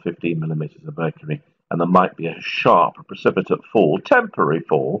 10 or 15 millimeters of mercury, and there might be a sharp, precipitate fall, temporary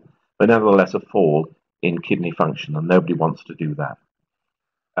fall, but nevertheless a fall in kidney function, and nobody wants to do that.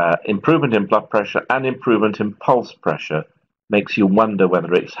 Improvement in blood pressure and improvement in pulse pressure makes you wonder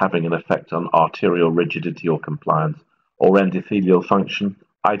whether it's having an effect on arterial rigidity or compliance or endothelial function.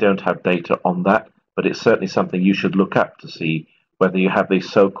 I don't have data on that, but it's certainly something you should look up to see whether you have these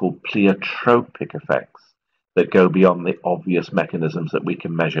so-called pleiotropic effects that go beyond the obvious mechanisms that we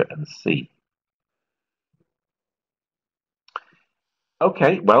can measure and see.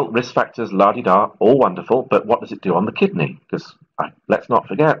 Okay, well, risk factors, la-di-da, all wonderful, but what does it do on the kidney? Because let's not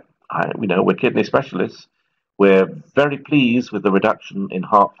forget, we're kidney specialists. We're very pleased with the reduction in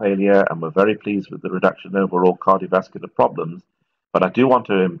heart failure, and we're very pleased with the reduction in overall cardiovascular problems. But I do want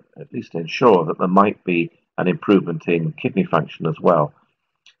to at least ensure that there might be an improvement in kidney function as well.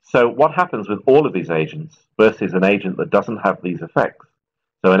 So what happens with all of these agents versus an agent that doesn't have these effects?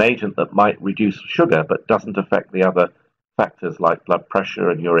 So an agent that might reduce sugar but doesn't affect the other factors like blood pressure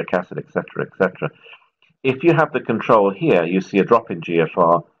and uric acid, etc., etc. If you have the control here, you see a drop in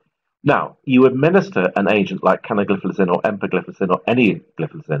GFR. Now, you administer an agent like canagliflozin or empagliflozin or any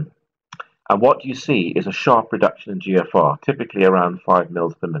gliflozin, and what you see is a sharp reduction in GFR, typically around 5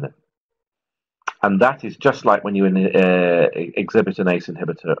 mils per minute. And that is just like when you exhibit an ACE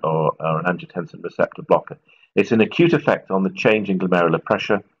inhibitor or an angiotensin receptor blocker. It's an acute effect on the change in glomerular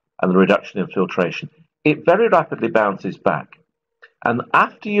pressure and the reduction in filtration. It very rapidly bounces back. And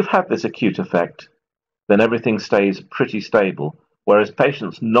after you've had this acute effect, then everything stays pretty stable, whereas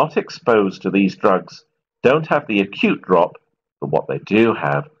patients not exposed to these drugs don't have the acute drop, but what they do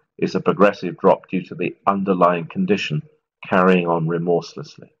have is a progressive drop due to the underlying condition carrying on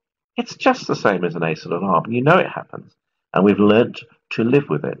remorselessly. It's just the same as an ACE or an ARB, and you know it happens, and we've learned to live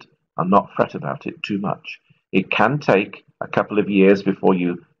with it and not fret about it too much. It can take a couple of years before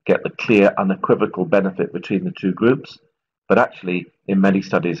you get the clear, unequivocal benefit between the two groups, but actually, in many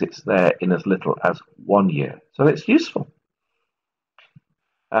studies, it's there in as little as 1 year. So it's useful.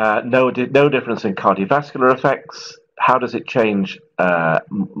 No difference in cardiovascular effects. How does it change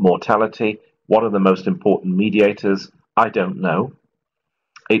mortality? What are the most important mediators? I don't know.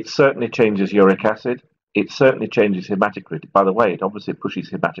 It certainly changes uric acid. It certainly changes hematocrit. By the way, it obviously pushes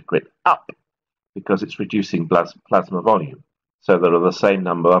hematocrit up because it's reducing plasma volume. So there are the same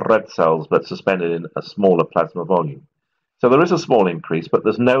number of red cells, but suspended in a smaller plasma volume. So there is a small increase, but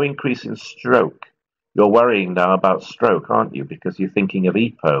there's no increase in stroke. You're worrying now about stroke, aren't you? Because you're thinking of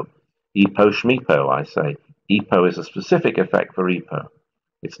EPO. EPO-SHMEPO, I say. EPO is a specific effect for EPO.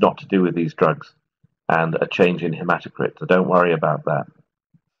 It's not to do with these drugs and a change in hematocrit, so don't worry about that.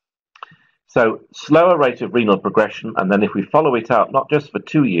 So slower rate of renal progression, and then if we follow it out, not just for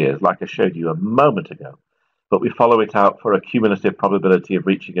 2 years, like I showed you a moment ago, but we follow it out for a cumulative probability of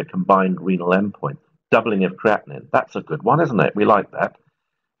reaching a combined renal endpoint, doubling of creatinine. That's a good one, isn't it? We like that.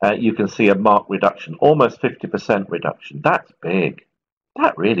 You can see a marked reduction, almost 50% reduction. That's big.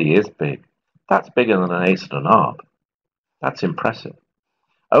 That really is big. That's bigger than an ACE and an ARB. That's impressive.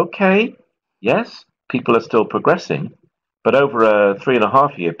 Okay, yes, people are still progressing, but over a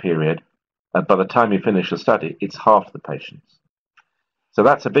 3.5-year period, by the time you finish the study, it's half the patients. So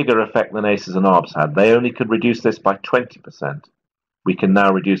that's a bigger effect than ACEs and ARBs had. They only could reduce this by 20%. We can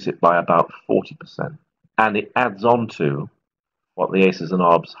now reduce it by about 40%. And it adds on to what the ACEs and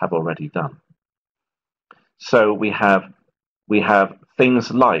ARBs have already done. So we have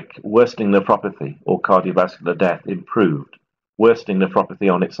things like worsening nephropathy or cardiovascular death improved, worsening nephropathy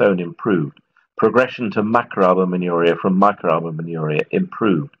on its own improved, progression to macroalbuminuria from microalbuminuria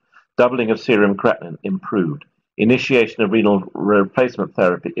improved, doubling of serum creatinine improved, initiation of renal replacement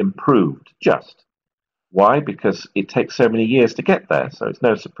therapy improved. Just. Why? Because it takes so many years to get there, so it's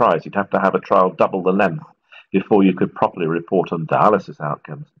no surprise you'd have to have a trial double the length before you could properly report on dialysis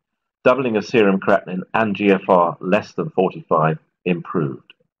outcomes. Doubling of serum creatinine and GFR less than 45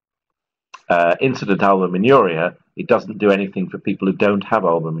 improved. Incident albuminuria, it doesn't do anything for people who don't have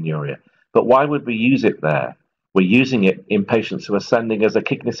albuminuria. But why would we use it there? We're using it in patients who are sending us a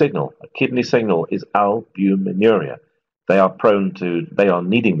kidney signal. A kidney signal is albuminuria. They are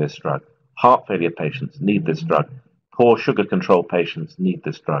needing this drug. Heart failure patients need this drug. Poor sugar control patients need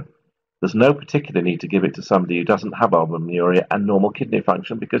this drug. There's no particular need to give it to somebody who doesn't have albuminuria and normal kidney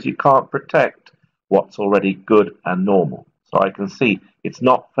function, because you can't protect what's already good and normal. So I can see it's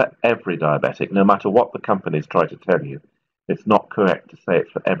not for every diabetic, no matter what the companies try to tell you. It's not correct to say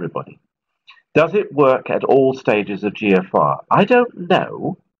it's for everybody. Does it work at all stages of GFR? I don't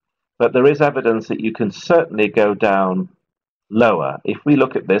know, but there is evidence that you can certainly go down lower. If we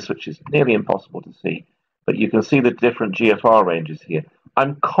look at this, which is nearly impossible to see, but you can see the different GFR ranges here.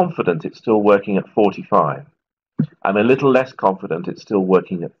 I'm confident it's still working at 45. I'm a little less confident it's still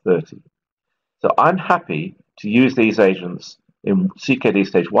working at 30. So I'm happy to use these agents in CKD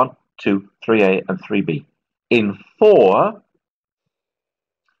stage 1, 2, 3A, and 3B. In 4,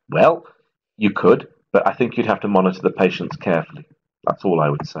 well, you could, but I think you'd have to monitor the patients carefully. That's all I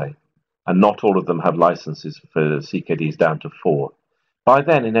would say. And not all of them have licenses for CKDs down to 4. By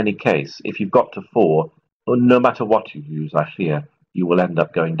then, in any case, if you've got to 4, no matter what you use, I fear, you will end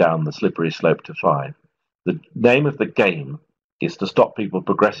up going down the slippery slope to 5. The name of the game is to stop people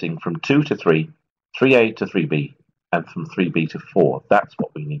progressing from 2 to 3, 3A to 3B, and from 3B to 4. That's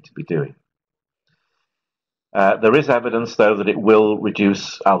what we need to be doing. There is evidence, though, that it will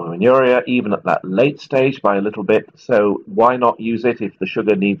reduce albuminuria, even at that late stage, by a little bit. So why not use it if the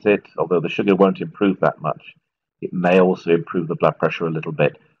sugar needs it? Although the sugar won't improve that much. It may also improve the blood pressure a little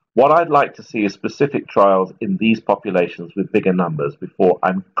bit. What I'd like to see is specific trials in these populations with bigger numbers before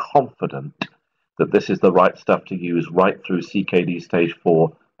I'm confident that this is the right stuff to use right through CKD stage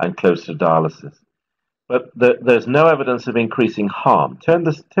 4 and close to dialysis. But there's no evidence of increasing harm. Turn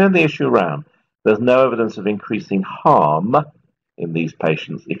the issue around. There's no evidence of increasing harm in these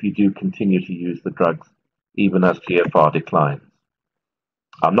patients if you do continue to use the drugs even as GFR declines.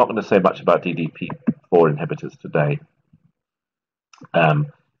 I'm not going to say much about DDP4 inhibitors today.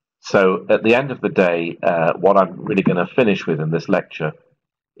 So at the end of the day, what I'm really going to finish with in this lecture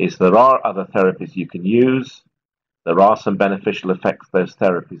is there are other therapies you can use. There are some beneficial effects those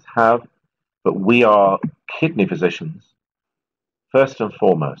therapies have, but we are kidney physicians, first and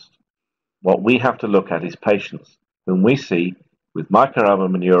foremost. What we have to look at is patients whom we see with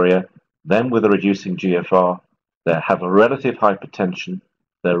microalbuminuria, then with a reducing GFR. They have a relative hypertension,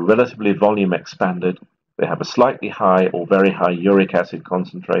 they're relatively volume expanded, they have a slightly high or very high uric acid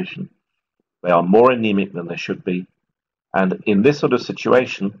concentration, they are more anemic than they should be, and in this sort of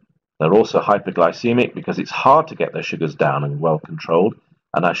situation, they're also hyperglycemic because it's hard to get their sugars down and well controlled,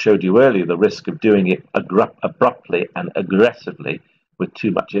 and I showed you earlier the risk of doing it abruptly and aggressively with too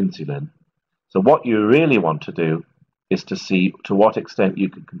much insulin. So what you really want to do is to see to what extent you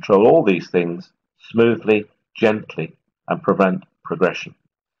can control all these things smoothly, gently, and prevent progression.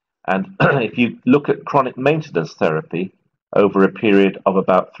 And if you look at chronic maintenance therapy over a period of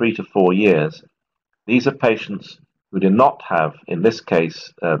about 3 to 4 years, these are patients who do not have, in this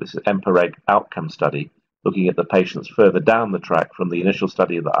case, this is EMPA-REG outcome study, looking at the patients further down the track from the initial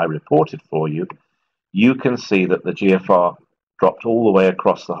study that I reported for you. You can see that the GFR dropped all the way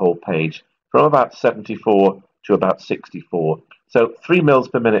across the whole page, from about 74 to about 64. So 3 mils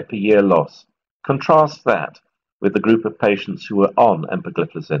per minute per year loss. Contrast that with the group of patients who were on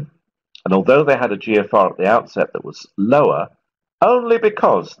empagliflozin. And although they had a GFR at the outset that was lower, only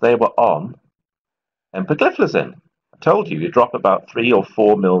because they were on empagliflozin. I told you, you drop about 3 or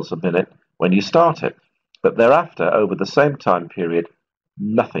 4 mils a minute when you start it. But thereafter, over the same time period,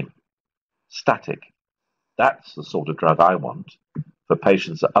 nothing. Static. That's the sort of drug I want for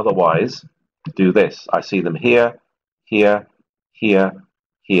patients that otherwise do this. I see them here, here, here,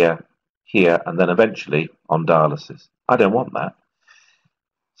 here, here, and then eventually on dialysis. I don't want that.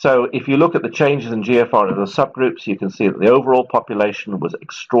 So if you look at the changes in GFR in the subgroups, you can see that the overall population was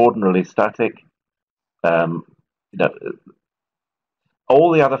extraordinarily static. All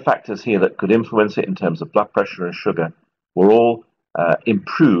the other factors here that could influence it in terms of blood pressure and sugar were all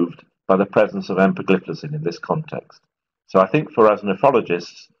improved by the presence of empagliflozin in this context. So I think for us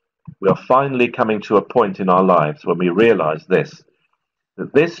nephrologists, we are finally coming to a point in our lives when we realize this,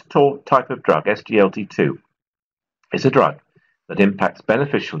 that this type of drug, SGLT2, is a drug that impacts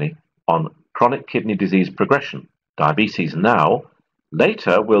beneficially on chronic kidney disease progression, diabetes now.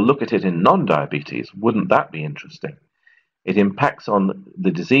 Later, we'll look at it in non-diabetes. Wouldn't that be interesting? It impacts on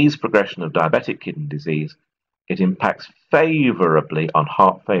the disease progression of diabetic kidney disease. It impacts favorably on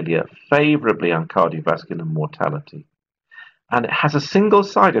heart failure, favorably on cardiovascular mortality. And it has a single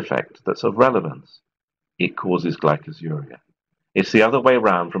side effect that's of relevance. It causes glycosuria. It's the other way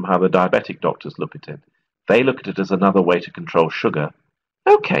around from how the diabetic doctors look at it. They look at it as another way to control sugar.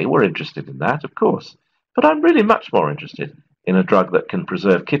 Okay, we're interested in that, of course. But I'm really much more interested in a drug that can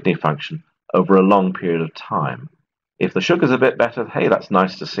preserve kidney function over a long period of time. If the sugar's a bit better, hey, that's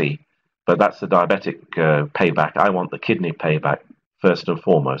nice to see. So that's the diabetic payback. I want the kidney payback first and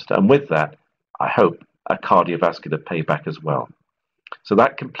foremost. And with that, I hope a cardiovascular payback as well. So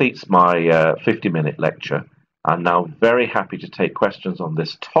that completes my 50-minute lecture. I'm now very happy to take questions on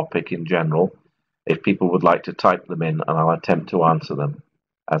this topic in general, if people would like to type them in, and I'll attempt to answer them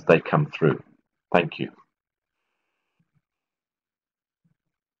as they come through. Thank you.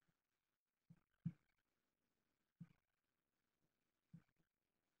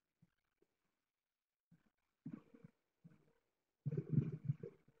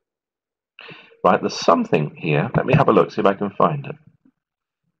 Right, there's something here. Let me have a look, see if I can find it.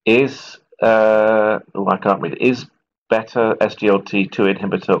 I can't read it. Is beta SGLT2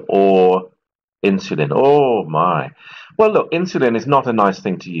 inhibitor or insulin? Oh my. Well, look, insulin is not a nice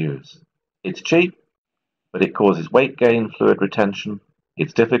thing to use. It's cheap, but it causes weight gain, fluid retention.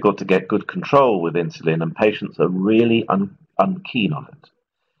 It's difficult to get good control with insulin, and patients are really unkeen on it.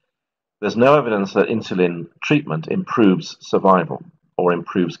 There's no evidence that insulin treatment improves survival or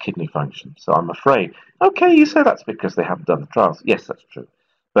improves kidney function. So I'm afraid, okay, you say that's because they haven't done the trials. Yes, that's true.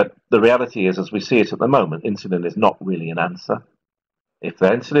 But the reality is, as we see it at the moment, insulin is not really an answer. If the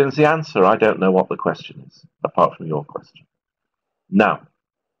insulin is the answer, I don't know what the question is, apart from your question. Now,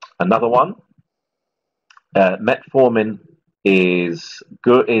 another one. Metformin is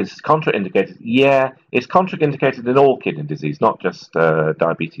contraindicated. Yeah, it's contraindicated in all kidney disease, not just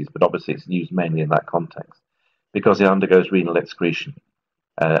diabetes, but obviously it's used mainly in that context because it undergoes renal excretion,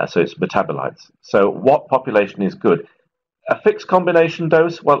 so it's metabolites. So what population is good? A fixed combination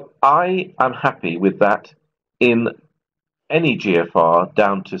dose? Well, I am happy with that in any GFR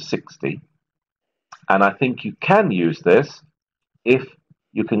down to 60, and I think you can use this if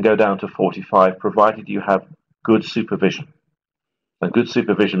you can go down to 45, provided you have good supervision. And good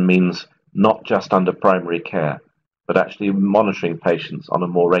supervision means not just under primary care, but actually monitoring patients on a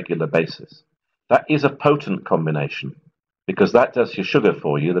more regular basis. That is a potent combination because that does your sugar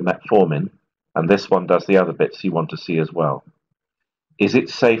for you, the metformin, and this one does the other bits you want to see as well. Is it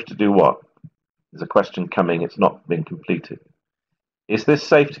safe to do what? There's a question coming, it's not been completed. Is this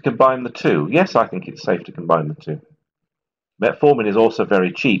safe to combine the two? Yes, I think it's safe to combine the two. Metformin is also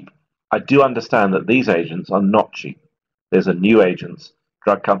very cheap. I do understand that these agents are not cheap. There's a new agents.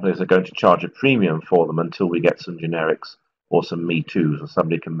 Drug companies are going to charge a premium for them until we get some generics or some Me Too's, or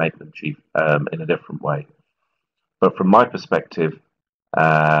somebody can make them cheap in a different way. But from my perspective,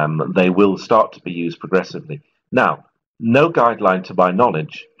 they will start to be used progressively. Now, no guideline to my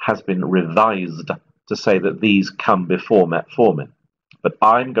knowledge has been revised to say that these come before metformin. But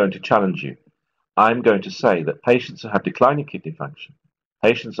I'm going to challenge you. I'm going to say that patients who have declining kidney function,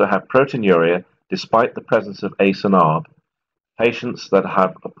 patients who have proteinuria despite the presence of ACE and ARB, patients that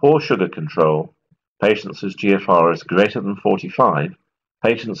have a poor sugar control, patients whose GFR is greater than 45,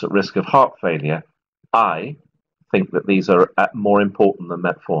 patients at risk of heart failure, I think that these are more important than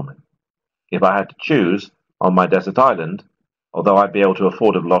metformin. If I had to choose on my desert island, although I'd be able to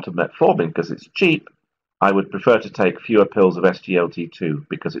afford a lot of metformin because it's cheap, I would prefer to take fewer pills of SGLT2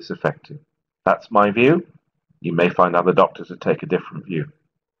 because it's effective. That's my view. You may find other doctors who take a different view.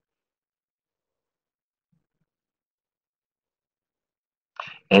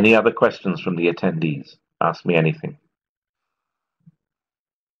 Any other questions from the attendees? Ask me anything.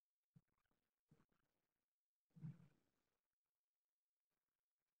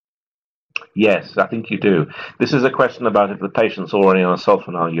 Yes, I think you do. This is a question about if the patient's already on a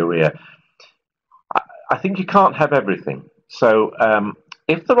sulfonylurea. I think you can't have everything. So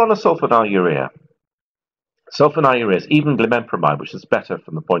if they're on a sulfonylurea, even glimepiride, which is better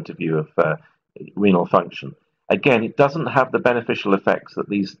from the point of view of renal function, again, it doesn't have the beneficial effects that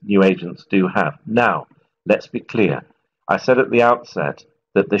these new agents do have. Now, let's be clear. I said at the outset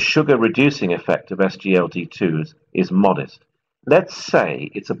that the sugar-reducing effect of SGLT2s is modest. Let's say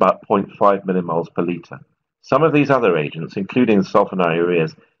it's about 0.5 millimoles per litre. Some of these other agents, including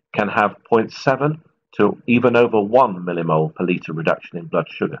sulfonylureas, can have 0.7 to even over 1 millimole per litre reduction in blood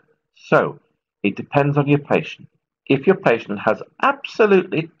sugar. So, it depends on your patient. If your patient has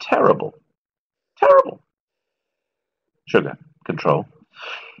absolutely terrible sugar control,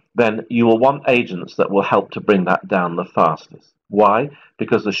 then you will want agents that will help to bring that down the fastest. Why?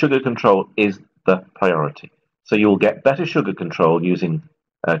 Because the sugar control is the priority. So you will get better sugar control using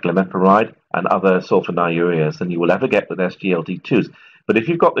glimepiride and other sulfonylureas than you will ever get with SGLT2s. But if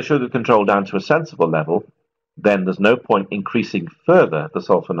you've got the sugar control down to a sensible level, then there's no point increasing further the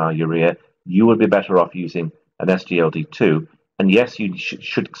sulfonylurea. You would be better off using an SGLT2. And yes, you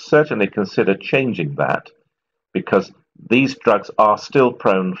should certainly consider changing that, because these drugs are still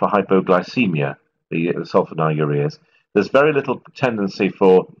prone for hypoglycemia, the sulfonylureas. There's very little tendency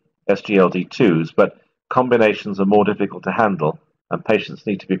for SGLT2s, but combinations are more difficult to handle, and patients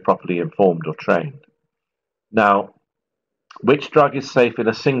need to be properly informed or trained. Now, which drug is safe in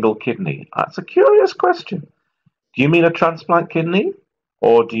a single kidney? That's a curious question. Do you mean a transplant kidney,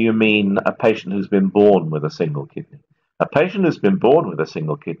 or do you mean a patient who's been born with a single kidney? A patient who's been born with a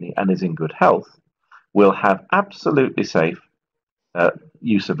single kidney and is in good health will have absolutely safe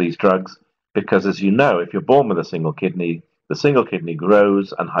use of these drugs because, as you know, if you're born with a single kidney, the single kidney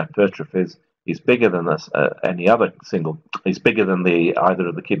grows and hypertrophies. Is bigger than any other single. Is bigger than either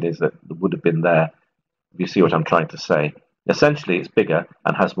of the kidneys that would have been there. If you see what I'm trying to say, essentially, it's bigger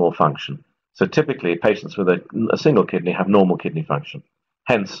and has more function. So typically, patients with a single kidney have normal kidney function.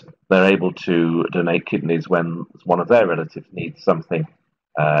 Hence, they're able to donate kidneys when one of their relatives needs something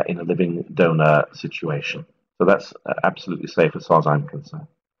in a living donor situation. So that's absolutely safe as far as I'm concerned.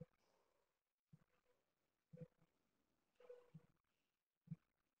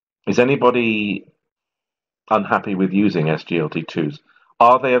 Is anybody unhappy with using SGLT2s?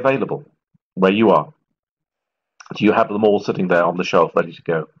 Are they available where you are? Do you have them all sitting there on the shelf ready to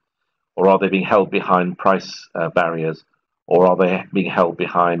go? Or are they being held behind price barriers? Or are they being held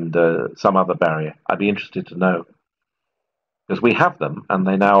behind some other barrier? I'd be interested to know. Because we have them, and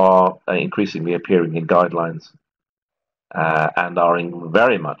they now are increasingly appearing in guidelines and are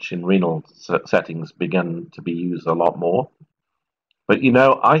very much in renal settings begun to be used a lot more. But,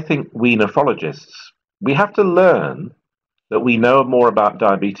 I think we nephrologists, we have to learn that we know more about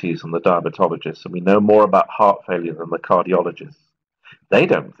diabetes than the diabetologists, and we know more about heart failure than the cardiologists. They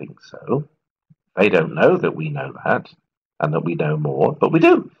don't think so. They don't know that we know that and that we know more, but we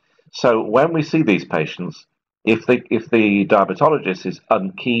do. So when we see these patients, if the diabetologist is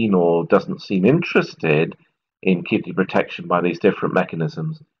unkeen or doesn't seem interested in kidney protection by these different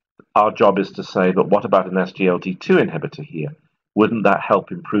mechanisms, our job is to say, but what about an SGLT2 inhibitor here? Wouldn't that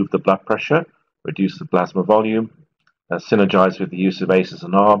help improve the blood pressure, reduce the plasma volume, synergize with the use of ACEs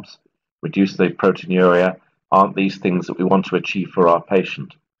and ARBs, reduce the proteinuria? Aren't these things that we want to achieve for our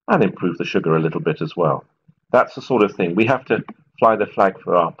patient? And improve the sugar a little bit as well. That's the sort of thing. We have to fly the flag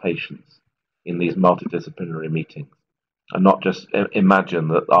for our patients in these multidisciplinary meetings and not just imagine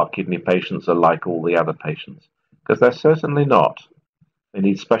that our kidney patients are like all the other patients, because they're certainly not. They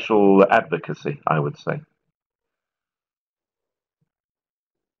need special advocacy, I would say.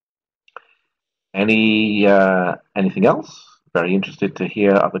 Anything else? Very interested to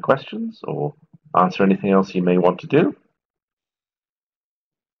hear other questions or answer anything else you may want to do.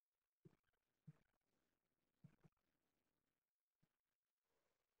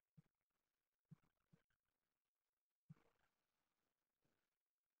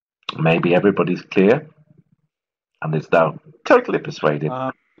 Maybe everybody's clear and is now totally persuaded.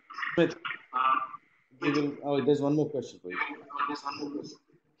 There's one more question for you.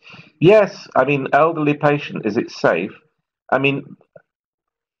 Yes, I mean, elderly patient, is it safe? I mean,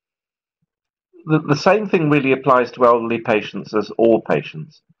 the same thing really applies to elderly patients as all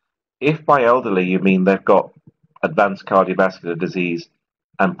patients. If by elderly you mean they've got advanced cardiovascular disease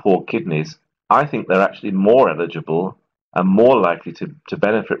and poor kidneys, I think they're actually more eligible and more likely to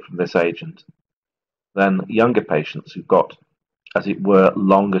benefit from this agent than younger patients who've got, as it were,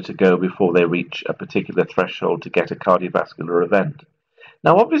 longer to go before they reach a particular threshold to get a cardiovascular event.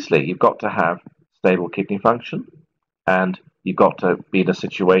 Now, obviously, you've got to have stable kidney function, and you've got to be in a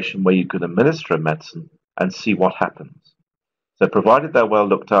situation where you can administer a medicine and see what happens. So provided they're well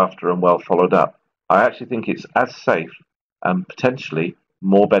looked after and well followed up, I actually think it's as safe and potentially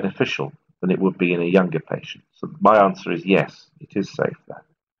more beneficial than it would be in a younger patient. So my answer is yes, it is safe there.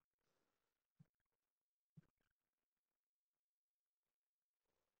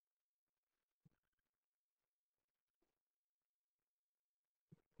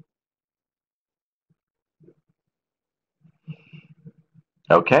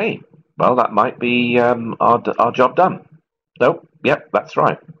 Okay, well, that might be our job done. Nope, yep, that's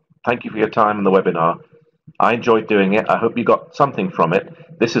right. Thank you for your time in the webinar. I enjoyed doing it. I hope you got something from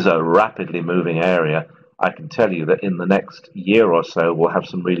it. This is a rapidly moving area. I can tell you that in the next year or so, we'll have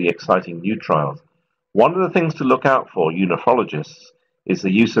some really exciting new trials. One of the things to look out for, you nephrologists, is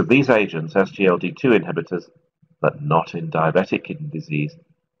the use of these agents, SGLT2 inhibitors, but not in diabetic kidney disease,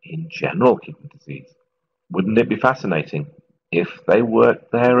 in general kidney disease. Wouldn't it be fascinating if they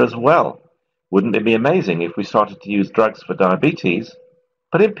worked there as well? Wouldn't it be amazing if we started to use drugs for diabetes,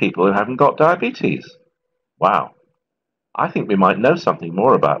 but in people who haven't got diabetes? Wow. I think we might know something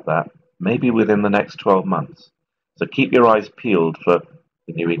more about that, maybe within the next 12 months. So keep your eyes peeled for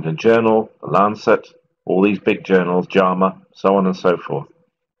the New England Journal, the Lancet, all these big journals, JAMA, so on and so forth,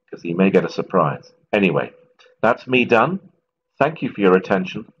 because you may get a surprise. Anyway, that's me done. Thank you for your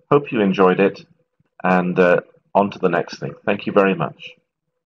attention. Hope you enjoyed it, and on to the next thing. Thank you very much.